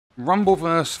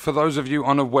Rumbleverse, for those of you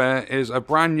unaware, is a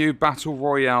brand new battle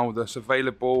royale that's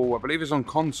available, I believe it's on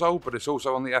console, but it's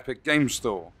also on the Epic Games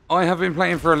Store. I have been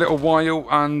playing for a little while,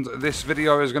 and this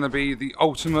video is going to be the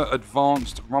ultimate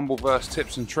advanced Rumbleverse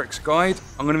tips and tricks guide.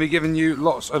 I'm going to be giving you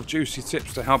lots of juicy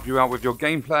tips to help you out with your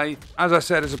gameplay. As I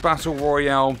said, it's a battle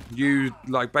royale. You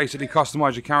basically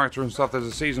customize your character and stuff. There's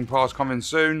a season pass coming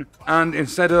soon, and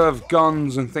instead of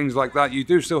guns and things like that, you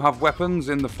do still have weapons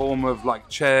in the form of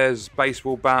chairs,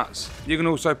 baseball bats. You can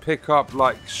also pick up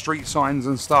street signs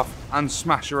and stuff and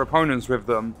smash your opponents with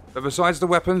them. But besides the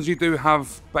weapons, you do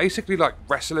have basically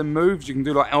wrestling moves. You can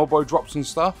do elbow drops and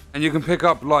stuff, and you can pick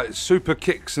up super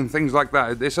kicks and things like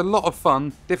that. It's a lot of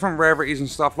fun, different rarities and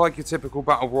stuff like your typical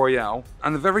battle royale.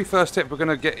 And the very first tip we're going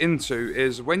to get into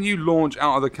is when you launch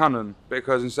out of the cannon,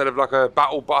 because instead of a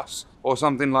battle bus or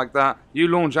something like that, you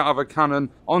launch out of a cannon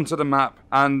onto the map,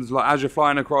 and as you're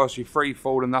flying across, you free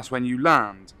fall, and that's when you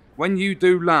land. When you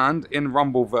do land in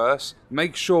Rumbleverse,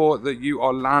 make sure that you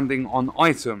are landing on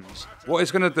items. What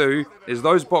it's going to do is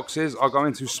those boxes are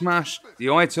going to smash, the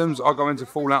items are going to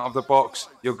fall out of the box,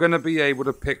 you're going to be able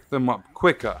to pick them up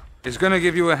quicker. It's going to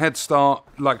give you a head start,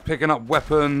 picking up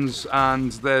weapons,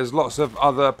 and there's lots of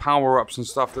other power-ups and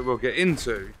stuff that we'll get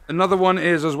into. Another one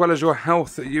is, as well as your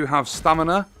health, you have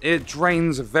stamina. It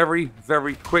drains very,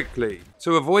 very quickly.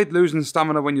 To avoid losing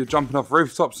stamina when you're jumping off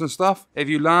rooftops and stuff, if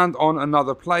you land on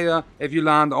another player, if you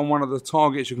land on one of the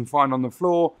targets you can find on the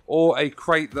floor, or a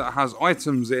crate that has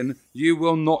items in, you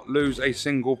will not lose a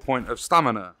single point of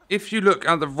stamina. If you look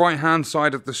at the right hand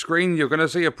side of the screen, you're going to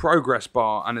see a progress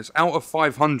bar, and it's out of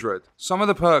 500. Some of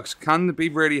the perks can be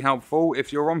really helpful.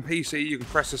 If you're on PC, you can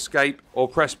press escape or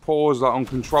press pause on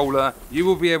controller. You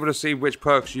will be able to see which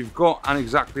perks you've got and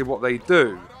exactly what they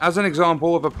do. As an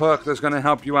example of a perk that's going to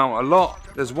help you out a lot,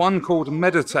 there's one called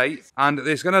Meditate, and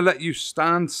it's going to let you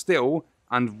stand still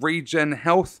and regen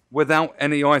health without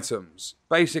any items.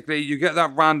 Basically, you get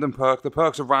that random perk. The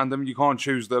perks are random, you can't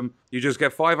choose them. You just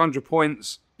get 500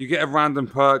 points, you get a random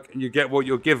perk, and you get what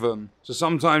you're given. So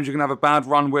sometimes you can have a bad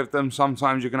run with them,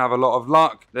 sometimes you can have a lot of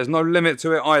luck. There's no limit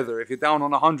to it either. If you're down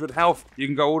on 100 health, you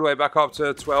can go all the way back up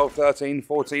to 12, 13,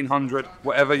 1400,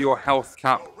 whatever your health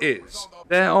cap is.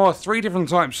 There are 3 different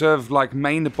types of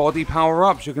main body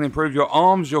power-ups. You can improve your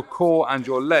arms, your core, and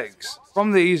your legs.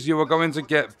 From these, you are going to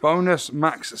get bonus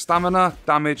max stamina,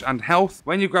 damage, and health.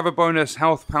 When you grab a bonus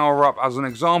health power-up as an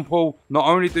example, not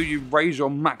only do you raise your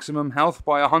maximum health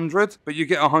by 100, but you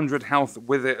get 100 health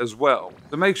with it as well.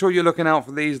 So make sure you're looking out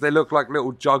for these. They look like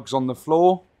little jugs on the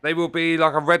floor. They will be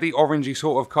like a reddy orangey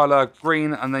sort of colour,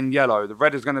 green and then yellow. The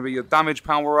red is going to be your damage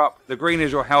power up, the green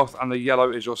is your health, and the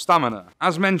yellow is your stamina.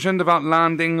 As mentioned about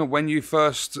landing when you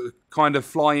first kind of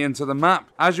fly into the map,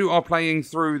 as you are playing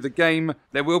through the game,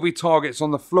 there will be targets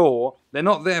on the floor. They're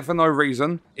not there for no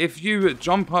reason. If you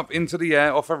jump up into the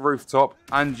air off a rooftop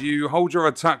and you hold your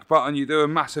attack button, you do a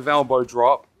massive elbow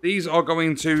drop, these are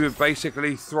going to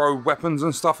basically throw weapons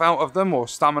and stuff out of them, or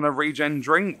stamina regen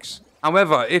drinks.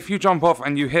 However, if you jump off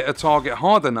and you hit a target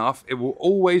hard enough, it will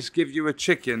always give you a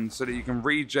chicken so that you can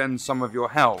regen some of your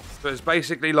health. So it's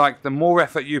basically the more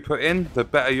effort you put in, the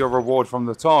better your reward from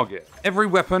the target. Every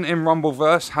weapon in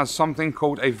Rumbleverse has something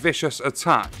called a vicious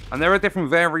attack, and there are different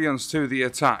variants to the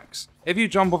attacks. If you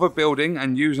jump off a building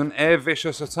and use an air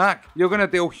vicious attack, you're going to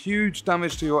deal huge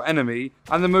damage to your enemy,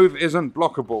 and the move isn't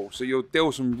blockable, so you'll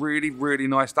deal some really, really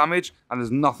nice damage, and there's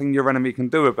nothing your enemy can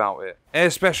do about it. Air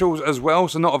specials as well,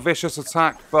 so not a vicious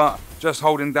attack, but just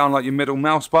holding down your middle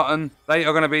mouse button. They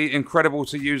are going to be incredible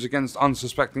to use against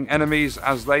unsuspecting enemies,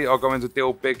 as they are going to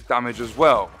deal big damage as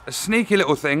well. A sneaky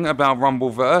little thing about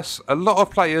Rumbleverse, a lot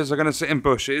of players are going to sit in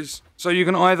bushes, so you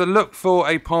can either look for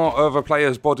a part of a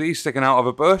player's body sticking out of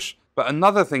a bush, but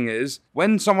another thing is,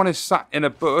 when someone is sat in a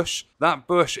bush, that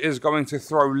bush is going to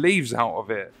throw leaves out of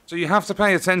it. So you have to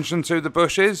pay attention to the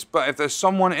bushes, but if there's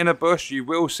someone in a bush, you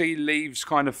will see leaves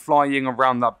kind of flying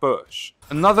around that bush.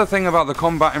 Another thing about the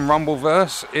combat in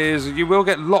Rumbleverse is you will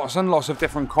get lots and lots of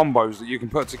different combos that you can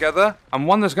put together, and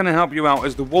one that's going to help you out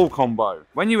is the wall combo.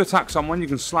 When you attack someone, you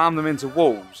can slam them into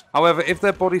walls. However, if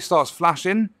their body starts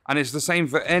flashing, and it's the same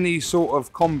for any sort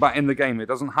of combat in the game, it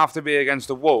doesn't have to be against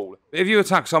a wall. But if you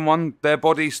attack someone, their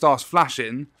body starts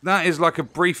flashing, that is like a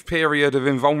brief period of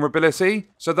invulnerability,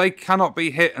 so they cannot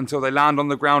be hit until they land on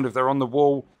the ground if they're on the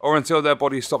wall, or until their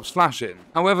body stops flashing.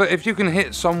 However, if you can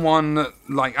hit someone,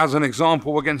 as an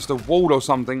example, against a wall or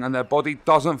something, and their body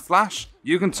doesn't flash,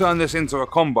 you can turn this into a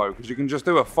combo, because you can just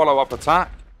do a follow-up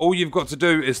attack. All you've got to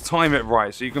do is time it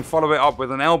right, so you can follow it up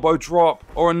with an elbow drop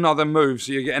or another move,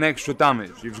 so you get an extra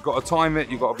damage. You've just got to time it,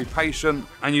 you've got to be patient,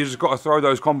 and you just got to throw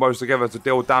those combos together to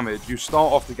deal damage. You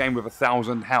start off the game with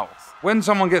 1,000 health. When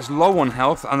someone gets low on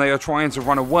health and they are trying to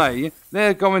run away,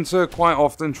 they're going to quite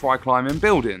often try climbing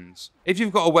buildings. If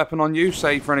you've got a weapon on you,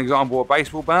 say for an example a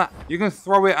baseball bat, you can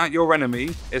throw it at your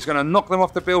enemy. It's going to knock them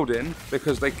off the building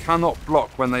because they cannot block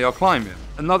when they are climbing.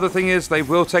 Another thing is they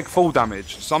will take full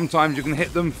damage. Sometimes you can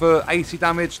hit them for 80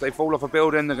 damage, they fall off a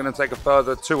building, they're going to take a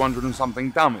further 200 and something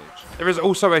damage. There is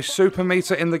also a super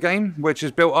meter in the game, which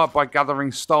is built up by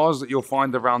gathering stars that you'll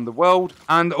find around the world,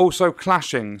 and also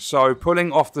clashing, so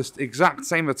pulling off the exact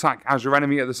same attack as your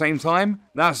enemy at the same time.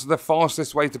 That's the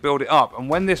fastest way to build it up, and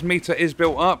when this meter is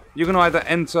built up, you can either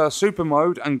enter super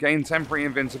mode and gain temporary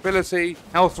invincibility,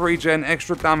 health regen,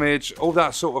 extra damage, all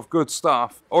that sort of good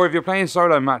stuff, or if you're playing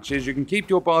solo matches, you can keep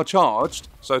your bar charged,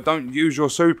 so don't use your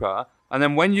super, and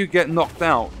then when you get knocked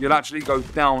out, you'll actually go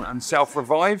down and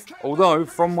self-revive. Although,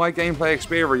 from my gameplay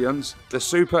experience, the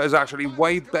super is actually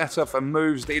way better for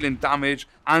moves, dealing damage,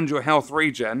 and your health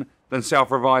regen than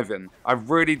self-reviving. I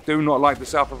really do not like the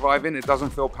self-reviving. It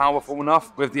doesn't feel powerful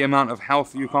enough with the amount of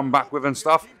health you come back with and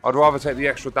stuff. I'd rather take the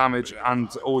extra damage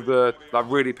and all the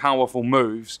really powerful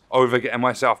moves over getting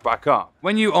myself back up.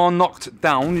 When you are knocked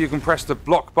down, you can press the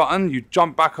block button, you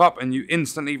jump back up and you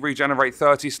instantly regenerate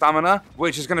 30 stamina,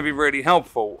 which is going to be really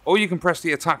helpful. Or you can press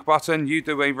the attack button, you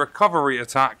do a recovery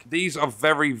attack. These are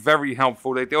very, very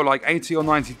helpful. They deal like 80 or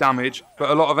 90 damage, but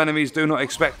a lot of enemies do not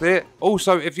expect it.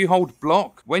 Also, if you hold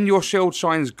block, when your shield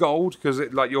shines gold, because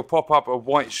you'll pop up a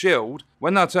white shield,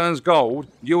 when that turns gold,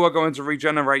 you are going to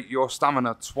regenerate your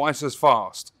stamina twice as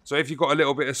fast. So if you've got a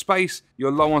little bit of space,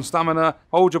 you're low on stamina,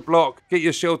 hold your block, get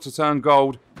your shield to turn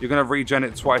gold, you're going to regen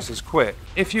it twice as quick.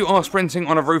 If you are sprinting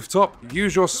on a rooftop,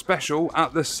 use your special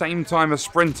at the same time as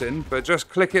sprinting, but just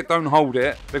click it, don't hold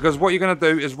it, because what you're going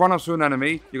to do is run up to an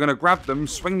enemy, you're going to grab them,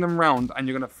 swing them round, and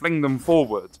you're going to fling them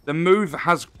forward. The move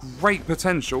has great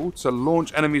potential to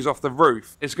launch enemies off the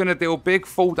roof. It's going to deal big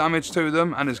full damage to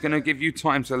them, and it's going to give you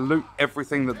time to loot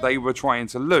everything that they were trying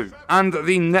to loot. And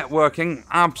the networking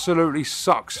absolutely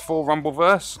sucks for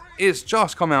Rumbleverse. It's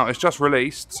just come out, it's just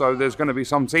released, so there's going to be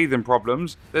some teething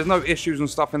problems. There's no issues and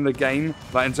stuff in the game,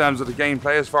 like in terms of the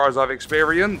gameplay as far as I've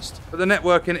experienced, but the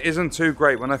networking isn't too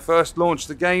great. When I first launched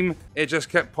the game, it just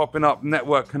kept popping up,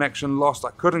 network connection lost,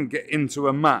 I couldn't get into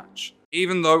a match,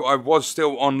 even though I was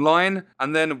still online.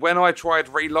 And then when I tried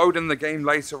reloading the game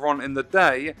later on in the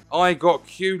day, I got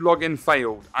queue login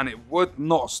failed and it would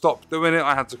not stop doing it.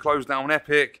 I had to close down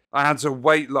Epic. I had to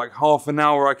wait like half an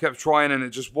hour. I kept trying and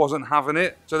it just wasn't having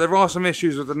it. So there are some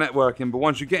issues with the networking, but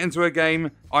once you get into a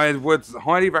game, I would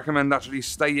highly recommend actually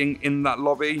staying in that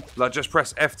lobby. Like just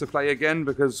press F to play again,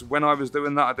 because when I was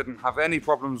doing that, I didn't have any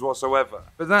problems whatsoever.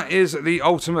 But that is the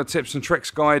ultimate tips and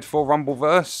tricks guide for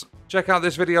Rumbleverse. Check out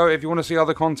this video if you want to see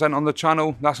other content on the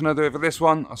channel. That's going to do it for this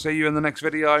one. I'll see you in the next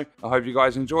video. I hope you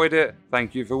guys enjoyed it.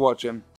 Thank you for watching.